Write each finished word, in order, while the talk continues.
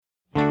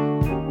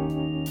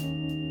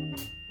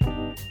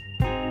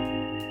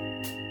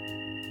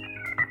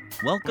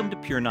Welcome to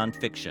Pure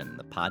Nonfiction,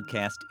 the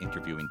podcast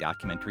interviewing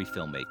documentary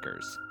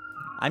filmmakers.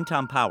 I'm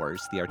Tom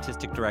Powers, the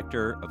artistic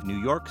director of New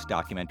York's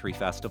documentary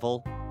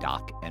festival,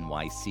 Doc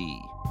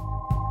NYC.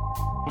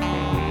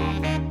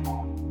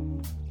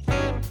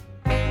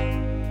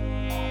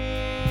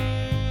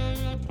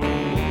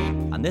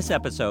 On this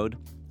episode,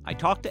 I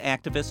talked to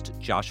activist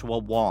Joshua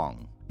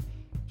Wong.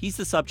 He's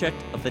the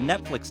subject of the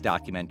Netflix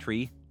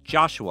documentary,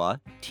 Joshua,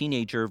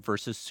 Teenager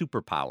versus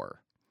Superpower.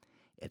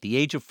 At the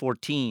age of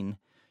 14,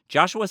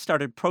 Joshua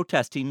started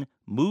protesting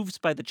moves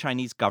by the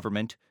Chinese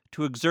government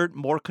to exert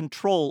more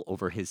control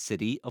over his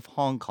city of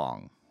Hong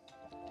Kong.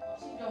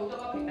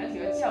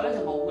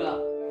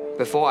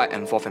 Before I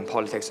involved in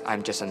politics,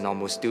 I'm just a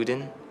normal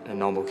student, a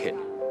normal kid.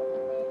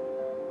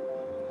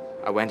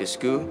 I went to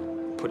school,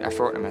 put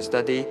effort in my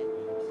study,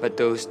 but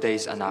those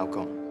days are now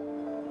gone.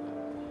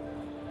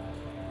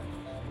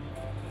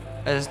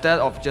 Instead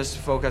of just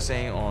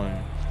focusing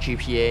on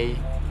GPA,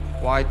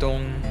 why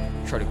don't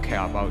try to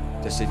care about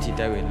the city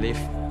that we live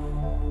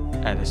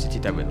and the city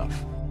that we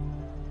love?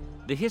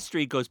 The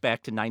history goes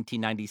back to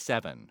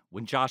 1997,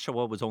 when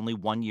Joshua was only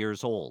 1 year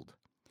old.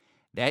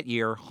 That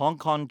year, Hong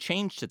Kong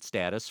changed its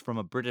status from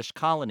a British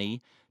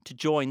colony to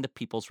join the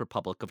People's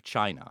Republic of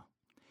China.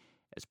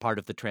 As part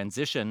of the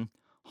transition,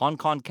 Hong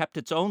Kong kept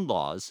its own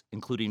laws,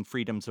 including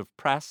freedoms of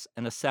press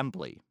and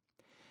assembly.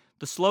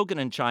 The slogan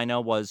in China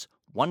was,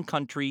 "One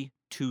country,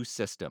 two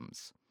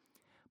systems."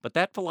 But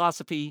that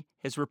philosophy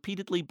has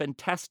repeatedly been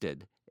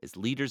tested as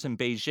leaders in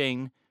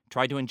Beijing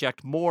try to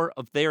inject more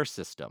of their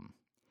system.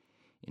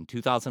 In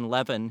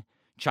 2011,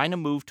 China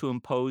moved to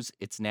impose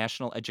its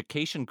national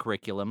education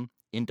curriculum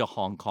into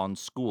Hong Kong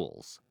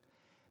schools.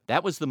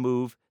 That was the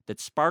move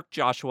that sparked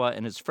Joshua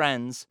and his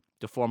friends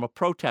to form a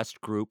protest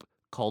group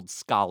called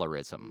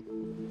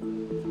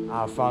Scholarism.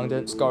 I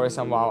founded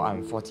Scholarism while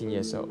I'm 14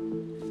 years old.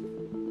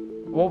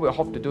 What we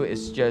hope to do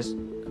is just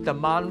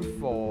demand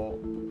for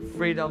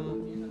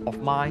freedom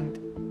of mind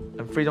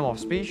and freedom of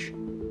speech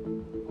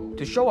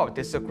to show our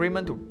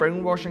disagreement to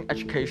brainwashing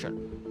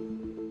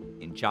education.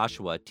 In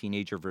Joshua,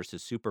 Teenager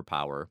versus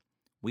Superpower,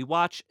 we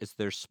watch as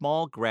their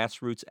small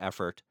grassroots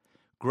effort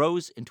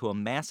grows into a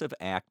massive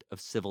act of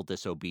civil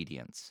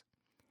disobedience.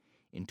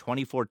 In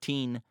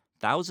 2014,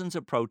 thousands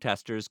of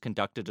protesters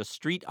conducted a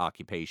street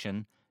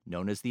occupation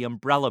known as the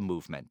Umbrella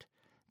Movement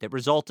that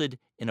resulted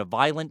in a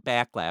violent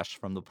backlash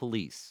from the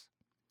police.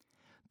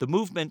 The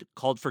movement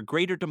called for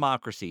greater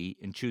democracy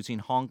in choosing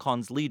Hong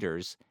Kong's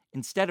leaders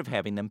instead of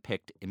having them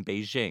picked in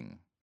Beijing.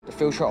 The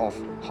future of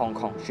Hong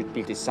Kong should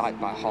be decided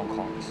by Hong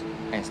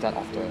Kongers instead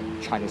of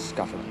the Chinese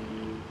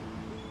government.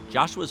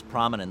 Joshua's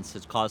prominence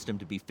has caused him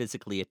to be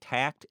physically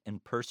attacked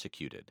and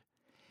persecuted.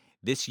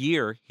 This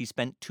year, he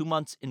spent 2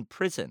 months in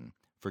prison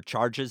for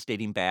charges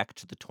dating back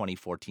to the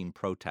 2014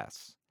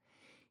 protests.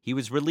 He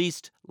was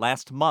released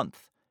last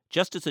month,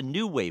 just as a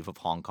new wave of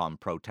Hong Kong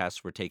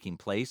protests were taking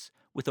place,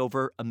 with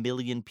over 1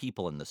 million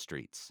people in the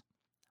streets.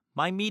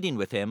 My meeting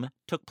with him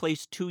took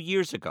place 2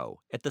 years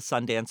ago at the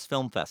Sundance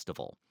Film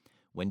Festival,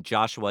 when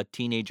Joshua,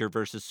 Teenager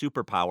versus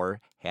Superpower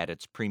had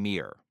its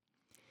premiere.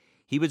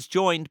 He was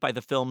joined by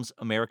the film's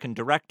American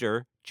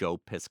director, Joe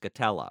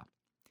Piscatella.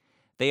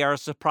 They are a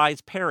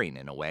surprise pairing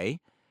in a way.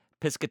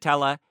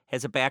 Piscatella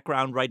has a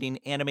background writing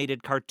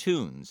animated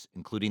cartoons,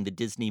 including the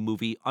Disney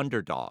movie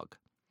Underdog.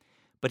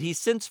 But he's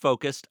since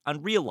focused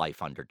on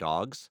real-life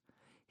underdogs.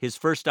 His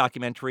first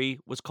documentary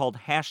was called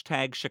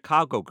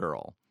 #Chicago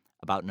Girl,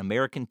 about an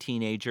American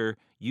teenager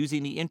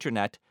using the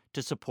internet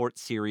to support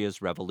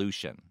Syria's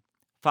revolution.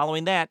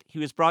 Following that, he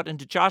was brought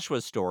into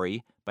Joshua's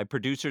story by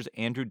producers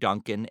Andrew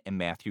Duncan and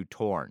Matthew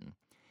Torn.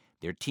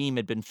 Their team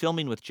had been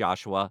filming with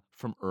Joshua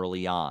from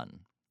early on.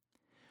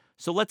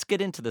 So let's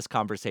get into this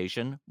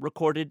conversation,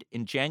 recorded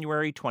in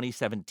January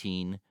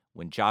 2017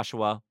 when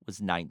Joshua was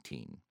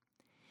 19.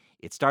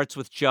 It starts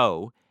with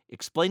Joe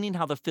explaining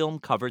how the film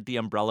covered the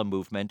Umbrella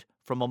Movement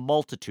from a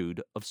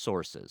multitude of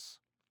sources.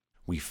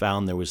 We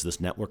found there was this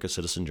network of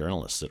citizen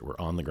journalists that were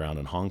on the ground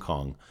in Hong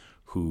Kong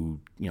who,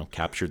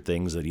 captured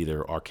things that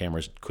either our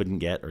cameras couldn't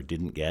get or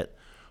didn't get,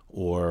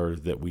 or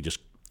that we just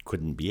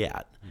couldn't be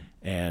at.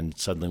 And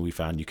suddenly we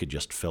found you could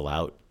just fill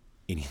out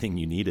anything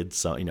you needed.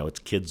 So, it's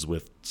kids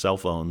with cell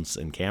phones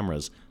and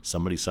cameras.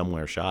 Somebody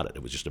somewhere shot it.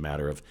 It was just a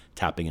matter of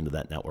tapping into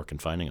that network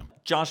and finding them.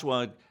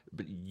 Joshua,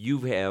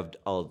 you've had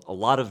a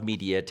lot of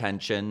media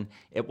attention.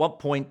 At what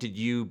point did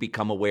you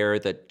become aware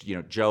that,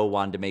 Joe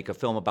wanted to make a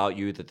film about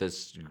you, that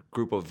this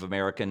group of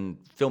American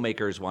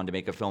filmmakers wanted to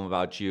make a film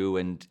about you,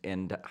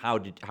 and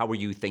how were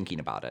you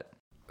thinking about it?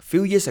 A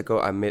few years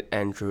ago, I met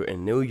Andrew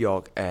in New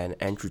York, and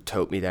Andrew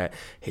told me that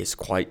he's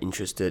quite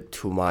interested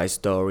to my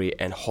story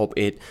and hope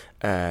it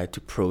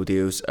to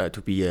produce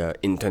to be an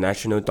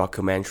international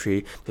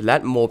documentary to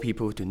let more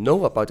people to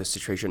know about the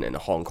situation in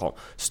Hong Kong.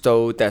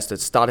 So that's the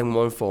starting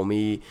one for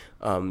me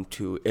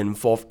to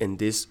involve in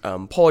this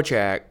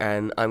project,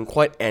 and I'm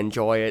quite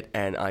enjoy it.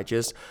 And I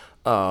just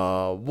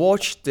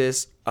watched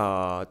this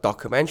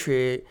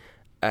documentary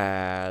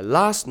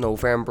last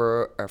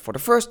November for the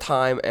first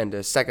time, and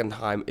the second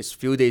time is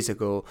few days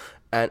ago,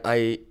 and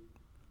I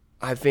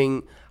I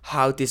think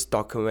how this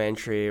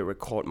documentary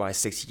record my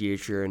 6-year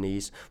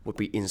journeys would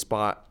be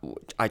inspired.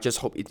 I just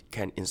hope it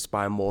can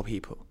inspire more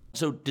people.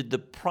 So did the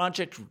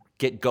project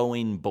get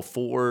going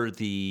before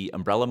the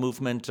umbrella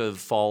movement of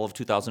fall of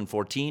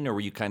 2014, or were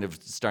you kind of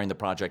starting the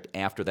project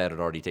after that had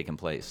already taken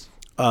place?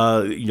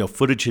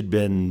 Footage had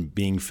been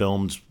being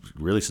filmed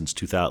really since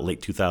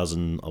late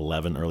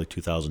 2011, early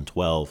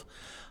 2012.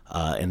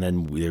 And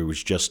then there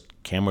was just,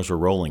 cameras were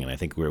rolling, and I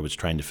think we was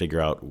trying to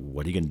figure out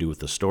what are you going to do with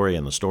the story,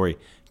 and the story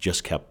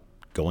just kept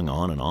going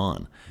on and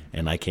on.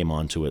 And I came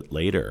onto it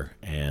later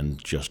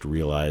and just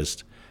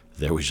realized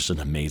there was just an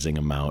amazing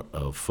amount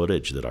of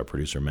footage that our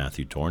producer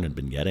Matthew Torn had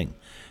been getting.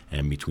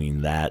 And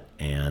between that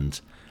and,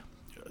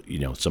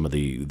 some of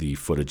the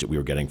footage that we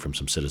were getting from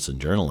some citizen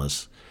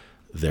journalists,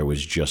 there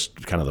was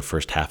just kind of the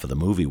first half of the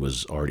movie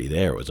was already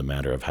there. It was a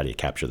matter of how do you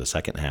capture the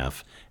second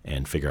half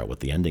and figure out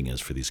what the ending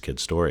is for these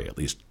kids' story, at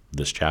least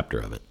this chapter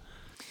of it.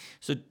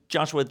 So,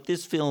 Joshua,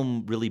 this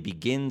film really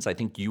begins, I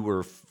think you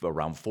were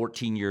around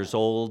 14 years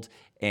old,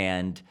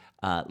 and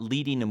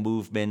leading a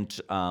movement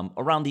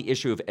around the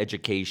issue of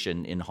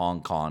education in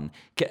Hong Kong.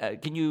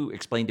 Can you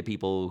explain to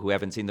people who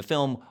haven't seen the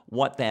film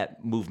what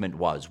that movement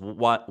was,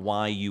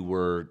 why you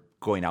were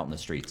going out in the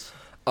streets?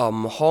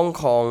 Hong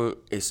Kong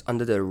is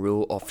under the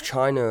rule of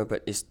China,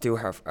 but it still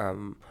have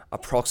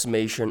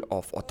approximation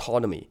of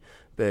autonomy.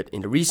 But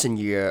in the recent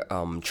year,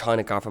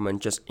 China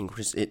government just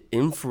increased its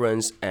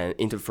influence and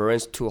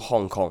interference to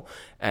Hong Kong.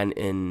 And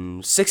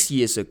in 6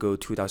 years ago,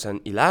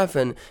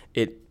 2011,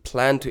 it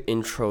planned to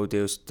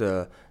introduce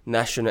the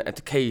national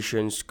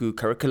education school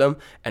curriculum,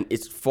 and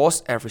it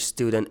forced every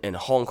student in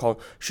Hong Kong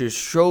should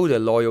show their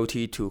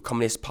loyalty to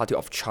Communist Party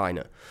of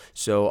China.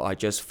 So I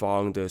just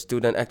found the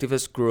student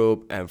activist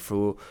group, and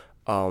through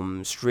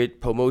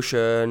street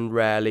promotion,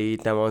 rally,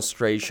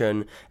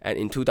 demonstration, and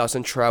in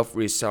 2012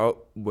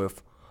 result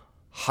with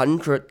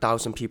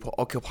 100,000 people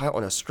occupy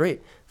on the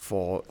street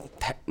for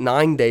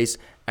 9 days,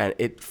 and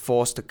it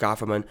forced the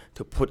government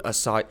to put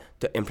aside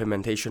the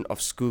implementation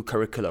of school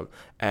curriculum.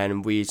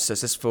 And we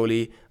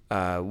successfully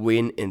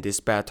win in this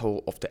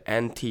battle of the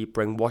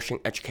anti-brainwashing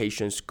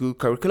education school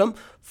curriculum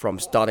from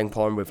starting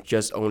point with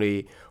just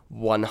only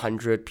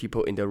 100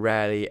 people in the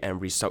rally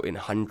and result in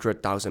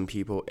 100,000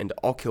 people in the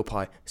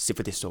Occupy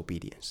civil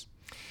disobedience.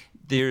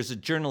 There's a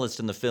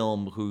journalist in the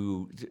film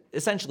who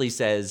essentially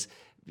says,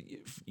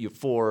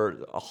 for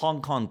a Hong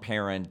Kong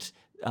parent,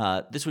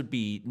 this would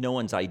be no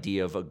one's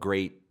idea of a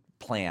great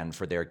plan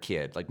for their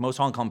kid. Like most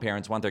Hong Kong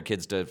parents want their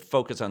kids to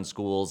focus on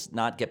schools,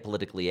 not get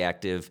politically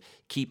active,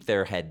 keep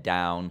their head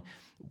down.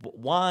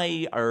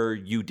 Why are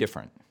you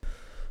different?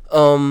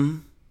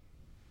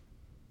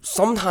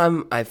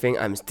 Sometimes I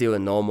think I'm still a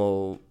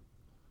normal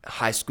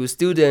high school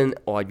student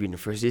or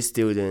university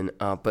student,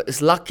 but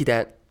it's lucky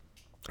that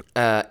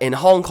in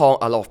Hong Kong,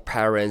 a lot of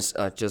parents,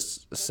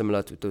 just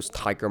similar to those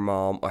tiger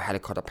mom or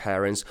helicopter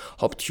parents,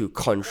 hope to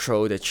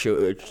control their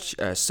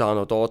son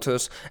or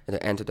daughters and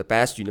enter the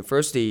best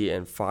university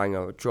and find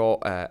a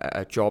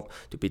job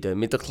to be the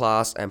middle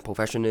class and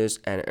professionals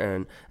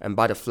and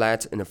buy the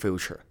flat in the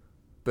future.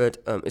 But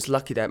it's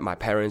lucky that my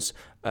parents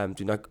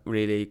do not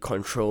really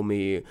control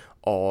me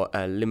or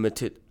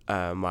limited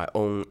my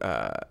own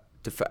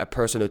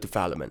personal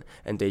development,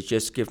 and they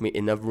just give me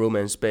enough room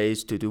and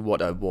space to do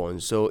what I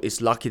want. So it's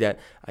lucky that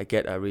I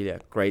get a really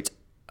great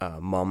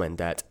mom and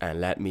dad, and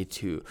led me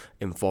to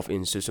involve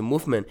in social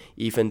movement,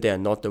 even they are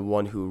not the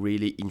one who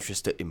really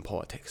interested in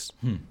politics.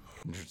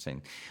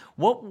 Interesting.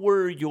 What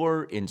were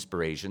your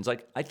inspirations?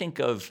 Like, I think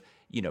of,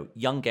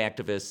 young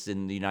activists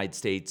in the United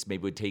States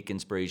maybe would take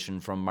inspiration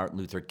from Martin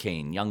Luther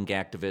King. Young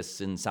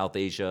activists in South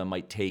Asia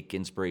might take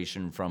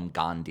inspiration from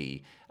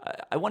Gandhi.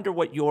 I wonder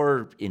what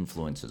your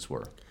influences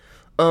were.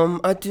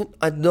 I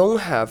don't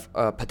have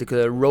a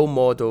particular role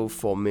model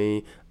for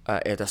me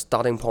at the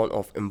starting point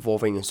of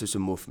involving in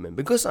social movement,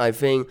 because I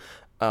think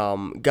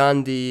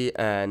Gandhi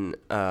and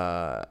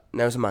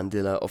Nelson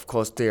Mandela, of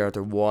course, they are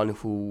the one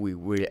who we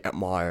really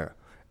admire,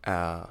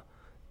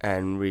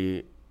 and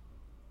we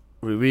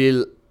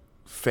really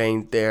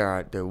think they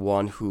are the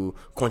one who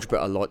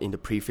contribute a lot in the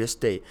previous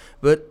day.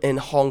 But in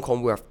Hong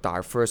Kong, we have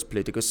diverse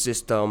political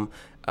system,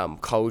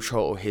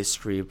 cultural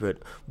history. But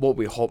what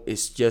we hope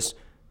is just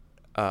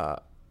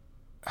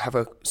have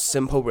a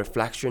simple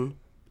reflection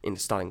in the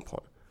starting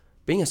point.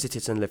 Being a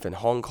citizen, live in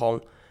Hong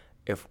Kong,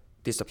 if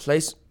this is a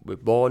place we're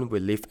born, we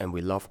live, and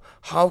we love,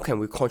 how can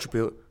we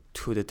contribute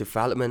to the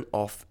development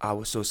of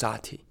our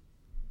society?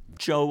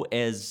 Joe,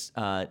 as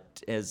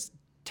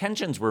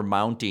tensions were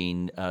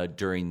mounting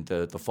during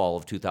the fall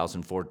of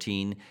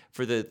 2014,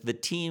 for the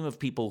team of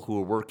people who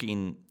were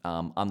working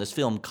on this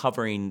film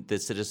covering the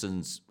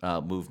citizens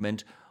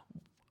movement,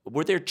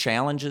 were there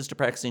challenges to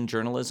practicing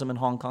journalism in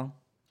Hong Kong?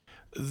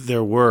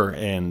 There were,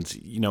 and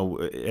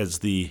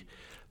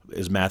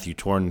as Matthew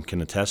Torn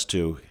can attest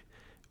to,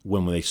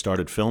 when they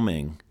started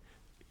filming,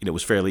 it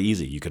was fairly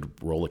easy. You could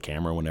roll a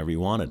camera whenever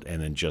you wanted,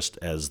 and then just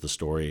as the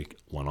story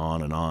went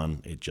on and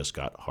on, it just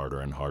got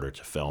harder and harder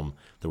to film.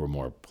 There were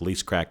more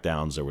police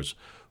crackdowns. There was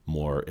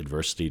more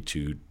adversity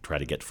to try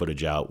to get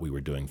footage out. We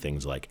were doing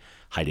things like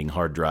hiding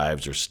hard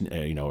drives or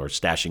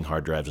stashing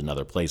hard drives in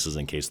other places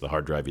in case the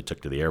hard drive you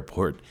took to the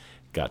airport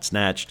got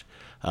snatched.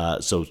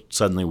 So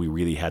suddenly we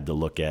really had to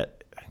look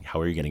at how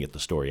are you going to get the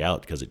story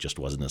out, because it just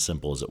wasn't as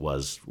simple as it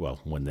was, well,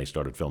 when they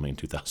started filming in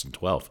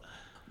 2012.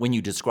 When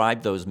you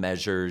described those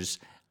measures,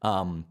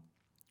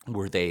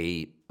 were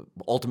they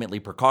ultimately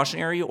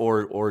precautionary,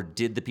 or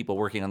did the people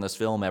working on this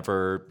film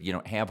ever,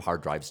 have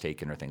hard drives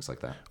taken or things like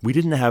that? We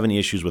didn't have any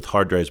issues with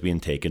hard drives being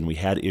taken. We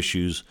had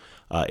issues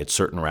at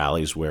certain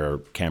rallies where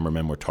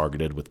cameramen were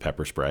targeted with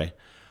pepper spray.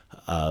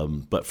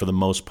 But for the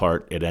most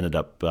part, it ended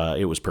up,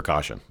 it was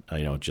precaution.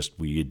 Just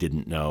we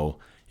didn't know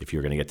if you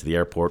were going to get to the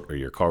airport or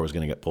your car was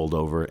going to get pulled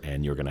over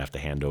and you were going to have to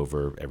hand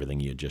over everything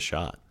you had just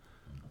shot.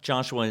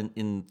 Joshua,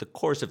 in the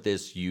course of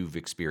this, you've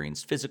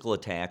experienced physical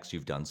attacks.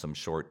 You've done some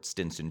short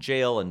stints in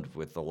jail and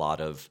with a lot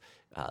of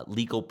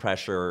legal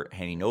pressure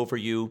hanging over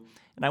you.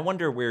 And I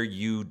wonder where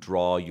you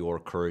draw your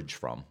courage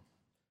from.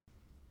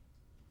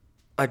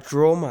 I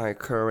draw my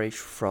courage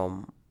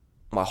from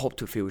my hope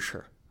to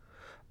future.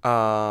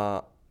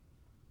 And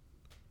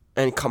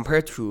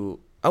compared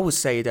to, I would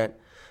say that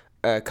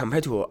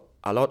compared to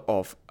a lot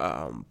of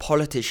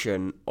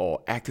politicians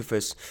or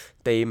activists,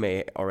 they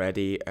may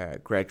already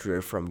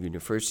graduate from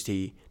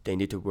university. They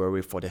need to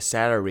worry for their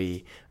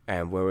salary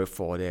and worry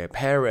for their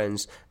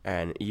parents,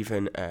 and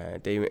even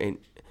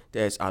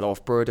there's a lot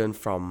of burden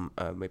from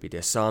maybe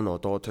their son or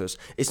daughters.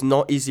 It's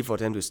not easy for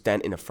them to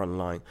stand in the front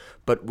line.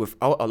 But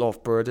without a lot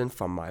of burden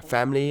from my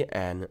family,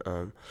 and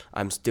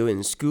I'm still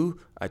in school,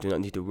 I do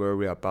not need to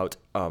worry about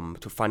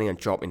to finding a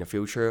job in the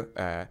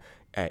future.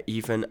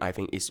 Even I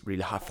think it's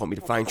really hard for me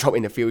to find a job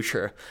in the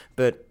future.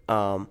 But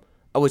I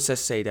would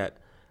just say that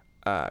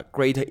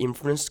greater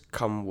influence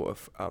come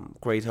with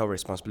greater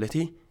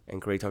responsibility,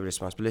 and greater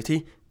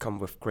responsibility come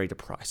with greater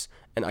price.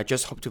 And I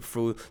just hope to,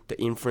 through the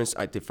influence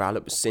I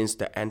developed since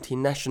the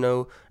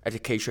anti-national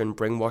education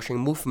brainwashing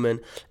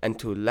movement, and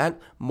to let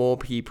more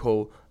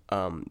people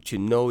to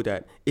know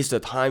that it's the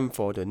time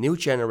for the new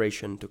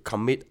generation to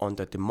commit on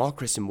the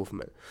democracy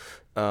movement.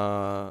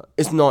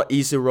 It's not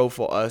easy road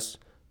for us.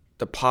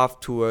 The path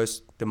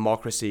towards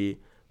democracy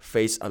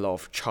face a lot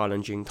of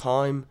challenging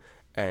time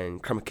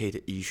and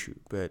complicated issue.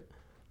 But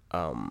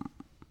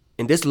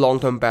in this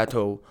long-term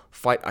battle,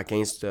 fight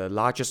against the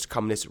largest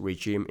communist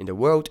regime in the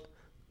world,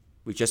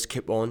 we just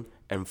keep on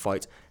and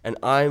fight. And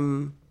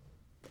I'm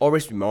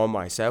always remind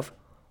myself,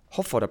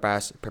 hope for the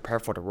best, prepare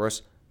for the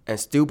worst, and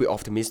still be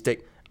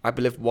optimistic. I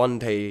believe one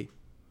day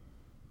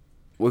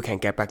we can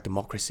get back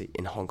democracy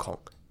in Hong Kong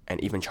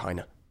and even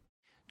China.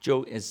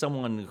 Joe, as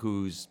someone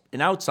who's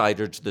an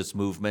outsider to this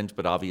movement,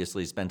 but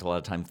obviously spent a lot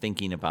of time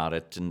thinking about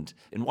it and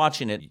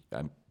watching it,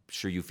 I'm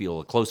sure you feel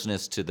a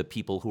closeness to the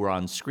people who are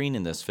on screen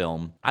in this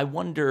film. I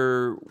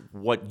wonder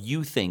what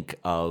you think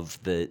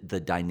of the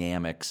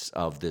dynamics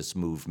of this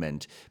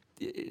movement.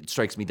 It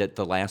strikes me that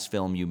the last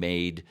film you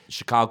made,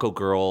 Chicago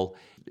Girl,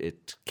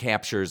 it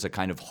captures a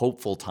kind of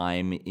hopeful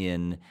time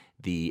in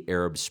the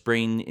Arab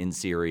Spring in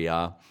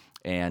Syria.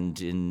 And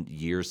in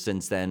years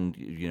since then,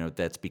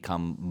 that's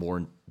become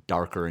more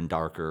darker and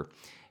darker.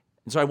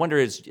 And so I wonder,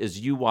 as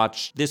you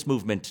watch this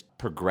movement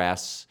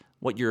progress,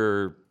 what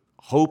your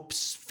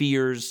hopes,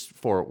 fears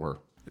for it were.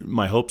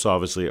 My hopes,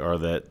 obviously, are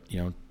that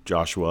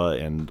Joshua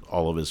and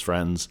all of his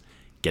friends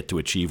get to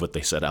achieve what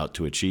they set out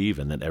to achieve,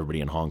 and that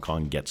everybody in Hong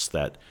Kong gets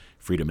that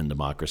freedom and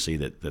democracy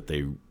that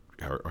they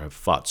have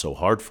fought so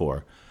hard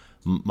for.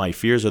 My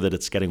fears are that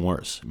it's getting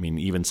worse. I mean,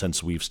 even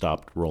since we've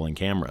stopped rolling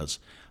cameras,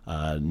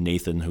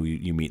 Nathan, who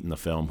you meet in the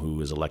film, who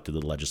is elected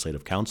to the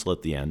Legislative Council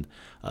at the end,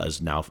 is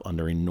now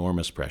under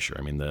enormous pressure.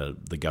 I mean,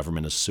 the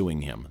government is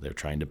suing him. They're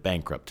trying to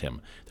bankrupt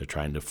him. They're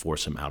trying to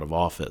force him out of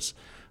office.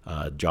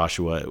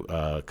 Joshua,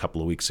 a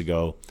couple of weeks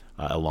ago,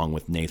 along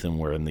with Nathan,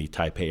 were in the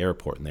Taipei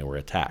airport, and they were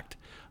attacked.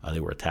 They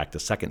were attacked a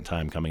second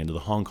time coming into the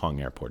Hong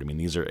Kong airport. I mean,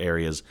 these are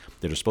areas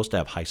that are supposed to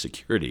have high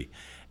security,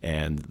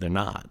 and they're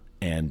not.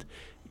 And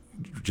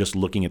just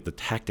looking at the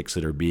tactics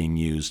that are being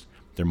used,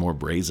 they're more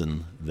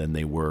brazen than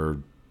they were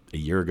a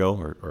year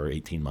ago or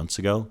 18 months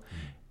ago.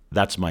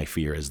 That's my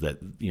fear, is that,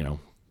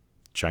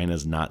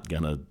 China's not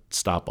going to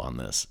stop on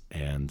this.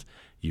 And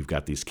you've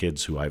got these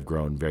kids who I've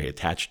grown very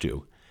attached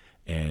to,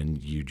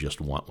 and you just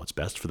want what's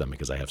best for them,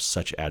 because I have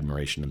such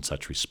admiration and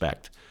such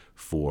respect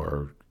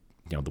for,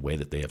 the way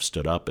that they have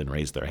stood up and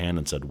raised their hand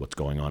and said what's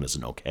going on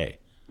isn't okay.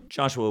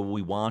 Joshua,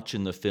 we watch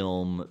in the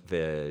film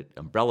the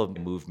Umbrella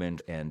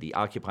movement and the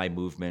Occupy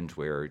movement,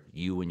 where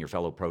you and your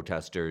fellow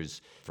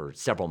protesters for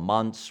several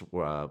months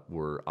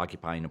were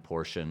occupying a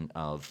portion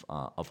of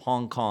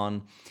Hong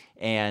Kong.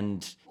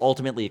 And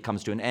ultimately it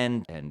comes to an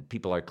end and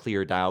people are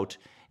cleared out.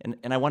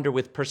 And I wonder,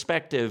 with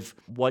perspective,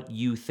 what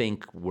you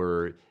think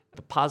were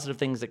the positive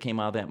things that came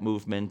out of that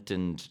movement,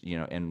 and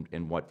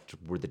what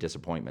were the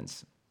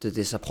disappointments? The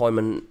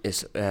disappointment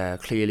is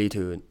clearly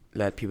to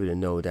let people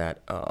know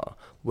that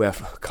we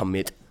have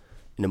committed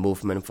in the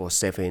movement for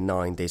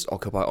 79 days,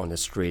 occupy on the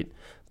street,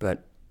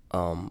 but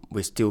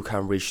we still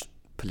can't reach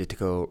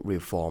political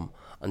reform.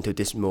 Until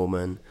this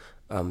moment,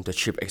 the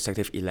chief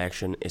executive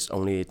election is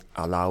only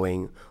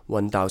allowing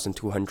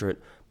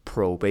 1,200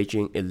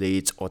 pro-Beijing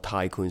elites or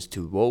tycoons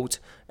to vote,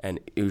 and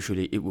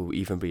usually it will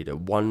even be the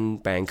one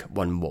bank,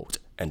 one vote,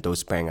 and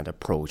those banks are the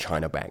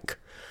pro-China bank.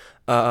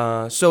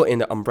 So in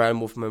the umbrella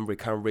movement, we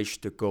can't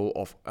reach the goal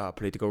of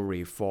political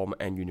reform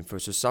and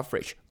universal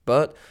suffrage.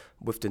 But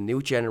with the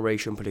new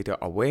generation political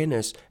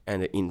awareness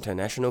and the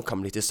international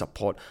community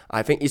support,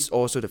 I think it's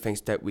also the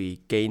things that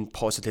we gain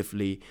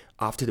positively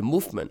after the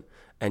movement.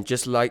 And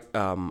just like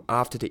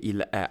after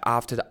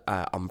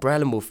the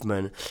umbrella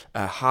movement,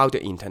 how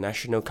the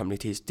international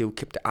community still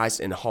keep the eyes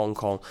in Hong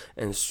Kong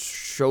and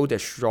show their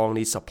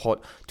strongly support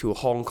to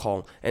Hong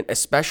Kong, and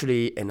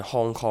especially in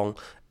Hong Kong,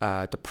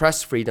 the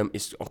press freedom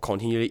is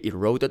continually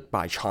eroded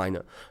by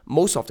China.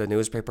 Most of the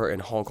newspaper in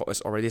Hong Kong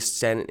is already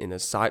standing in the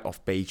side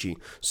of Beijing,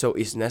 so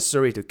it's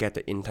necessary to get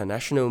the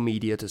international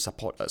media to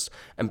support us.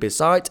 And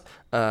besides,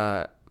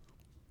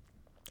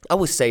 I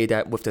would say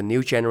that with the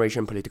new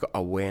generation political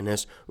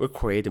awareness, we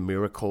create a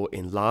miracle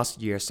in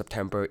last year's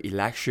September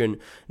election.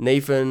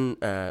 Nathan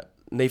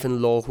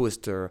Law, who is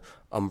the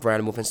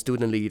umbrella movement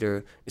student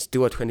leader, is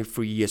still a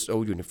 23 years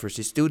old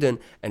university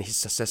student, and he's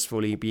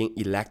successfully being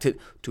elected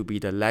to be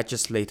the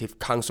legislative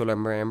council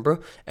member,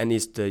 and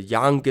is the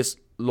youngest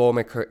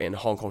lawmaker in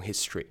Hong Kong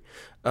history.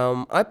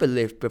 I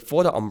believe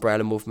before the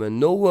umbrella movement,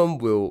 no one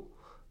will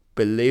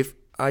believe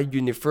a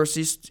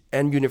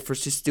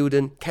university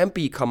student can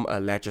become a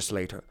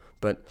legislator.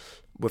 But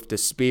with the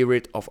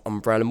spirit of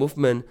umbrella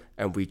movement,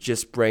 and we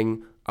just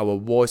bring our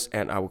voice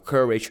and our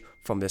courage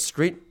from the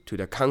street to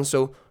the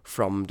council,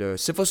 from the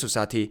civil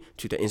society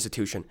to the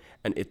institution,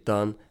 and it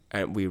done,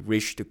 and we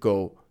reached the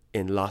goal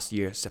in last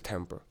year,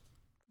 September.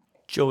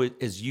 Joe,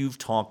 as you've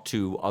talked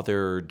to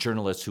other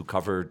journalists who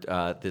covered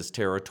this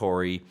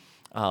territory,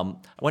 I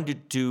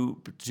wondered, do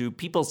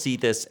people see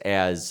this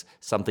as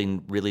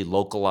something really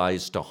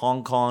localized to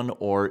Hong Kong,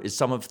 or is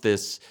some of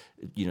this,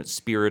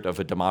 spirit of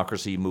a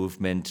democracy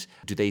movement,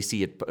 do they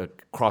see it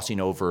crossing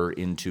over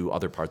into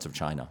other parts of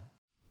China?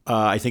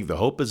 I think the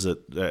hope is that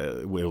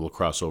it will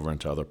cross over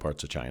into other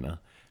parts of China.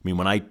 I mean,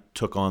 when I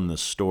took on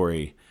this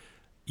story,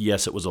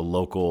 yes, it was a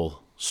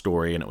local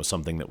story, and it was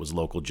something that was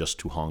local just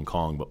to Hong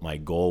Kong, but my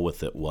goal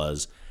with it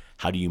was,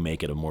 how do you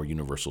make it a more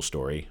universal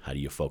story? How do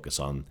you focus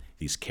on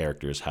these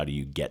characters? How do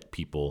you get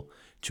people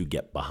to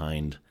get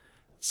behind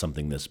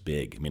something this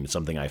big? I mean, it's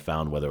something I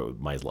found, whether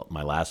my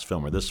last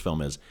film or this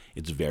film, is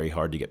it's very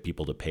hard to get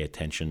people to pay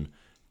attention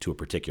to a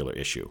particular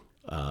issue.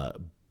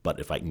 But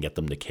if I can get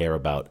them to care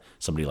about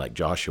somebody like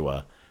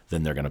Joshua,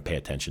 then they're going to pay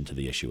attention to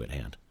the issue at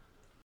hand.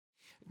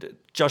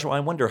 Joshua, I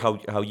wonder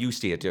how you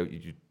see it.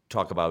 You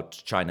talk about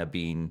China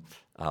being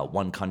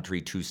one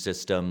country, two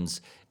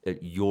systems.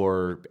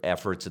 Your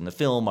efforts in the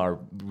film are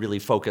really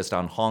focused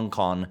on Hong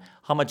Kong.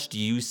 How much do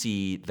you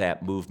see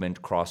that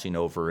movement crossing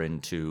over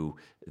into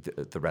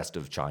the rest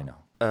of China?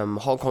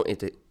 Hong Kong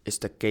is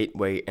the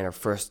gateway and a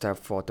first step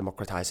for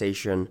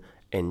democratization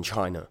in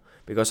China,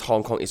 because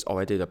Hong Kong is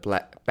already the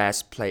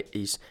best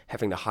place,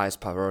 having the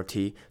highest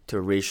priority to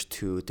reach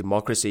to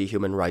democracy,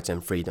 human rights,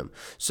 and freedom.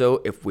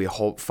 So if we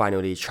hope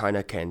finally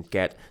China can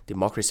get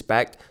democracy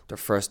back, the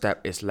first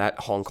step is let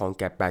Hong Kong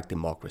get back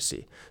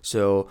democracy.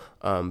 So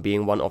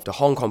being one of the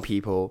Hong Kong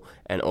people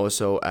and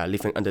also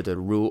living under the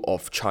rule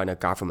of China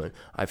government,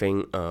 I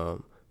think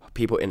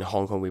people in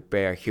Hong Kong will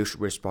bear a huge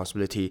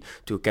responsibility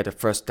to get the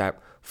first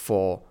step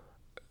for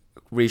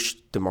reach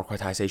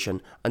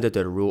democratization under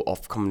the rule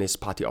of Communist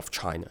Party of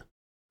China.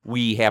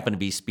 We happen to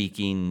be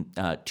speaking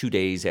 2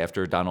 days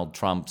after Donald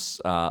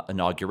Trump's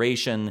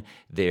inauguration.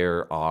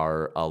 There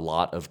are a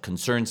lot of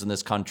concerns in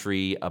this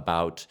country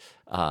about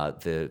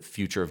the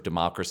future of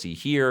democracy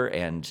here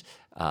and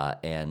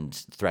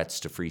threats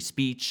to free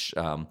speech.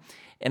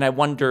 And I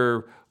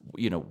wonder,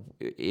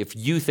 if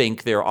you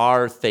think there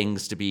are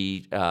things to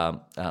be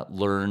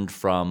learned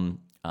from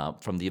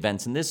the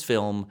events in this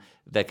film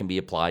that can be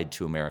applied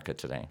to America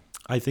today.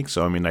 I think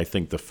so. I mean, I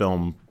think the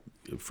film,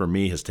 for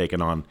me, has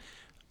taken on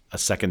a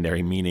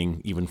secondary meaning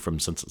even from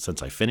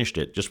since I finished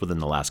it, just within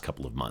the last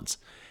couple of months.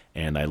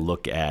 And I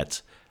look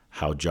at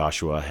how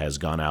Joshua has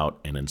gone out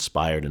and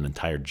inspired an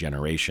entire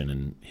generation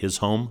in his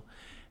home.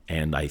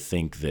 And I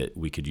think that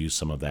we could use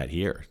some of that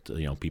here.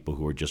 People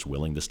who are just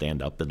willing to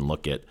stand up and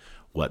look at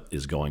what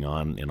is going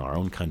on in our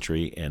own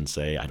country and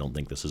say, I don't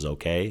think this is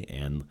okay,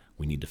 and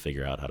we need to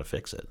figure out how to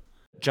fix it.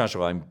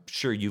 Joshua, I'm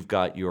sure you've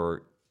got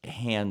your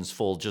hands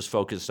full just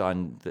focused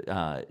on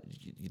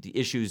the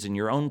issues in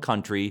your own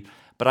country,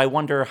 but I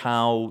wonder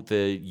how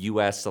the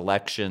U.S.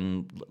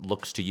 election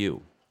looks to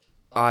you.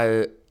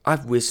 I've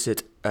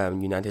visited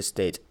United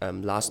States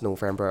last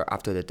November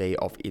after the day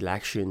of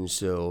election,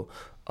 so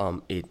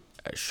it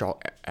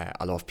shocked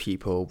a lot of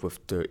people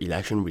with the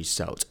election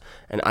result.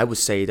 And I would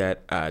say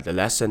that the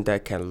lesson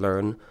that can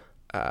learn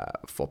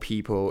for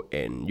people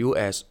in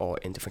U.S. or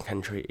in different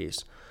countries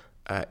is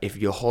if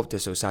you hope the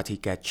society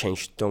get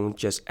changed, don't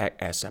just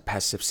act as a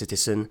passive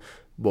citizen,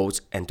 vote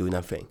and do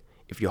nothing.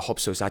 If you hope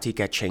society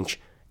get changed,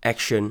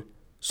 action,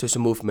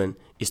 social movement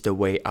is the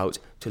way out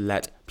to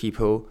let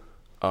people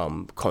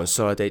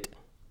consolidate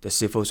the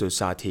civil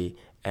society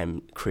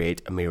and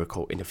create a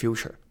miracle in the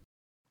future.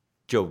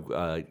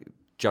 Joe,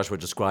 Joshua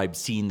described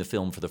seeing the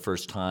film for the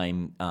first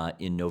time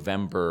in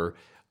November.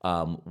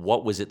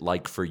 What was it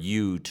like for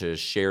you to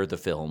share the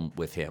film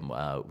with him?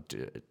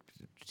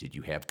 Did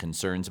you have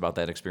concerns about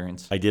that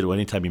experience? I did.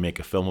 Anytime you make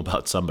a film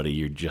about somebody,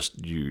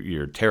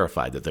 you're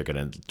terrified that they're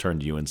going to turn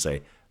to you and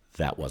say,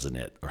 that wasn't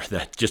it, or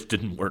that just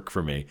didn't work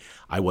for me.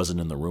 I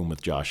wasn't in the room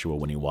with Joshua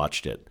when he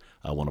watched it.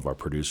 One of our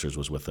producers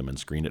was with him and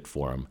screened it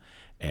for him.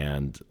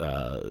 And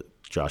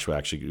Joshua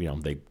actually,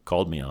 they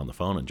called me on the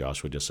phone, and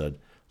Joshua just said,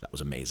 that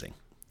was amazing.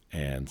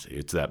 And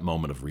it's that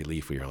moment of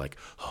relief where you're like,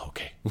 oh,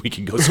 okay, we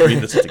can go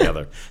screen this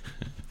together.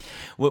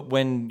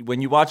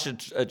 When you watched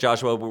it,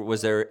 Joshua,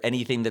 was there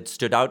anything that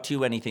stood out to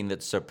you, anything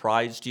that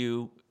surprised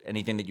you,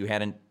 anything that you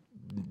hadn't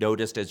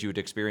noticed as you had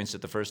experienced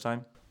it the first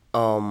time?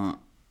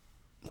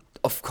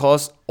 Of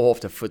course, all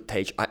of the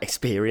footage I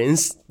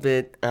experienced,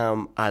 but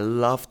I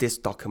love this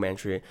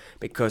documentary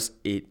because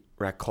it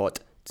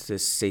records the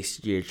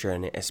 6-year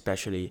journey,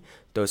 especially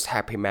those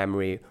happy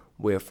memory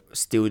with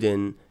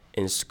students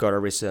in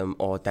scholarism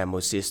or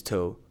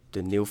Demosisto,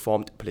 the new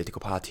formed political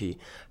party,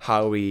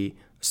 how we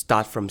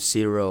start from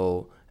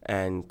zero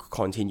and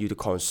continue to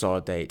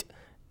consolidate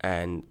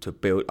and to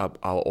build up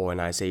our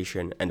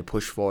organization and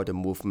push forward the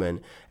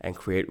movement and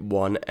create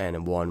one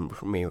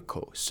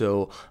miracle.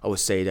 So I would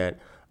say that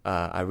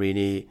I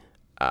really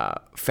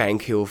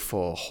thank you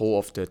for whole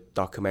of the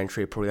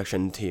documentary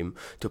production team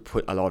to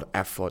put a lot of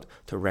effort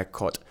to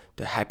record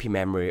the happy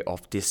memory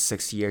of this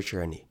 6-year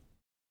journey.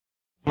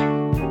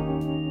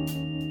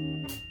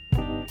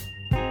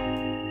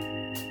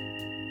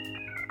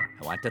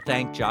 I want to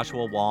thank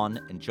Joshua Won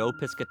and Joe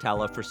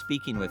Piscatella for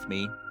speaking with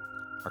me.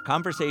 Our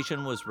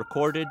conversation was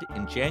recorded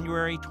in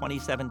January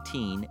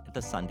 2017 at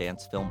the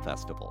Sundance Film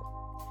Festival.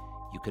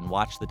 You can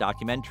watch the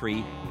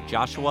documentary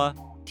Joshua,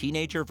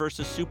 Teenager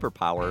vs.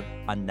 Superpower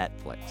on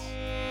Netflix.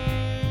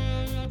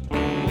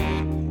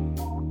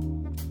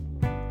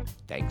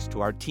 Thanks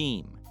to our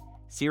team,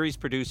 series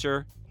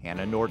producer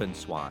Hannah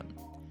Nordenswan,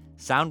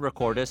 sound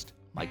recordist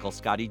Michael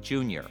Scotti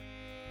Jr.,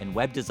 and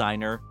web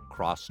designer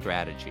Cross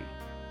Strategy.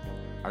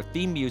 Our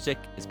theme music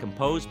is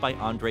composed by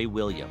Andre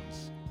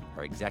Williams.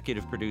 Our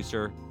executive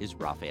producer is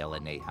Raphael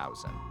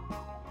Nehausen.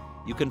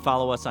 You can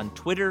follow us on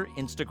Twitter,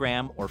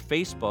 Instagram, or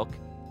Facebook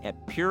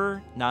at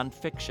Pure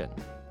Nonfiction.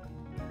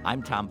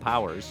 I'm Tom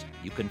Powers.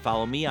 You can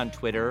follow me on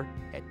Twitter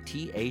at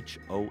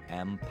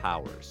THOM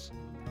Powers.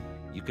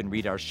 You can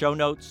read our show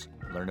notes,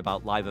 learn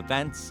about live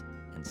events,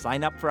 and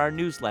sign up for our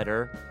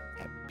newsletter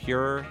at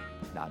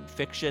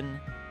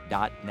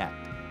purenonfiction.net.